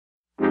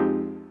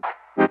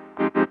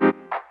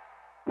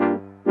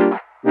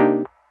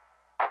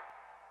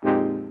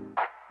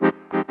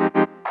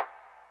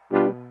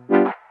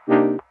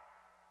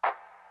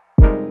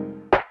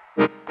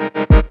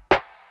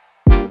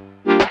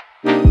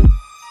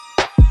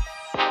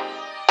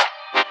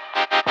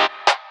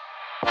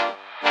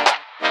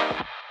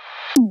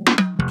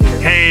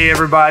Hey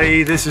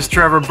everybody, this is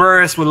Trevor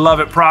Burris with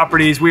Lovette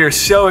Properties. We are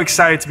so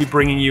excited to be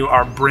bringing you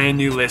our brand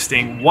new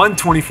listing,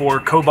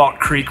 124 Cobalt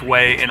Creek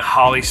Way in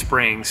Holly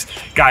Springs.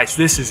 Guys,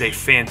 this is a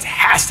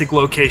fantastic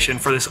location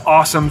for this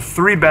awesome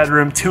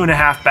 3-bedroom,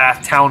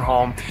 2.5-bath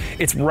townhome.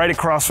 It's right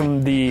across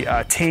from the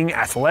Ting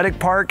Athletic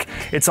Park.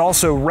 It's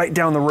also right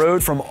down the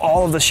road from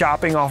all of the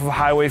shopping off of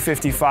Highway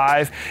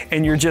 55,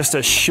 and you're just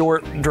a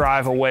short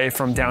drive away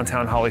from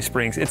downtown Holly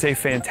Springs. It's a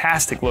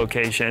fantastic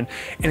location,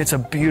 and it's a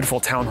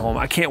beautiful townhome.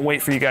 I can't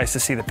wait for you guys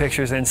to see the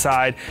pictures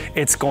inside.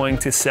 It's going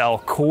to sell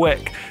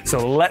quick.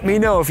 So let me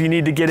know if you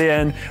need to get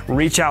in.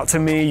 Reach out to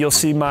me. You'll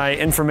see my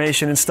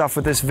information and stuff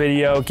with this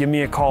video. Give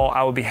me a call.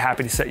 I will be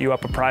happy to set you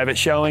up a private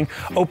showing.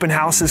 Open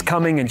house is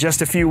coming in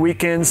just a few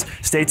weekends.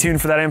 Stay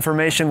tuned for that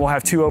information. We'll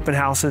have 2 open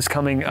houses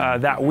coming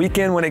that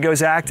weekend when it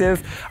goes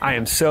active. I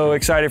am so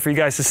excited for you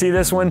guys to see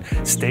this one.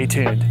 Stay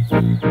tuned.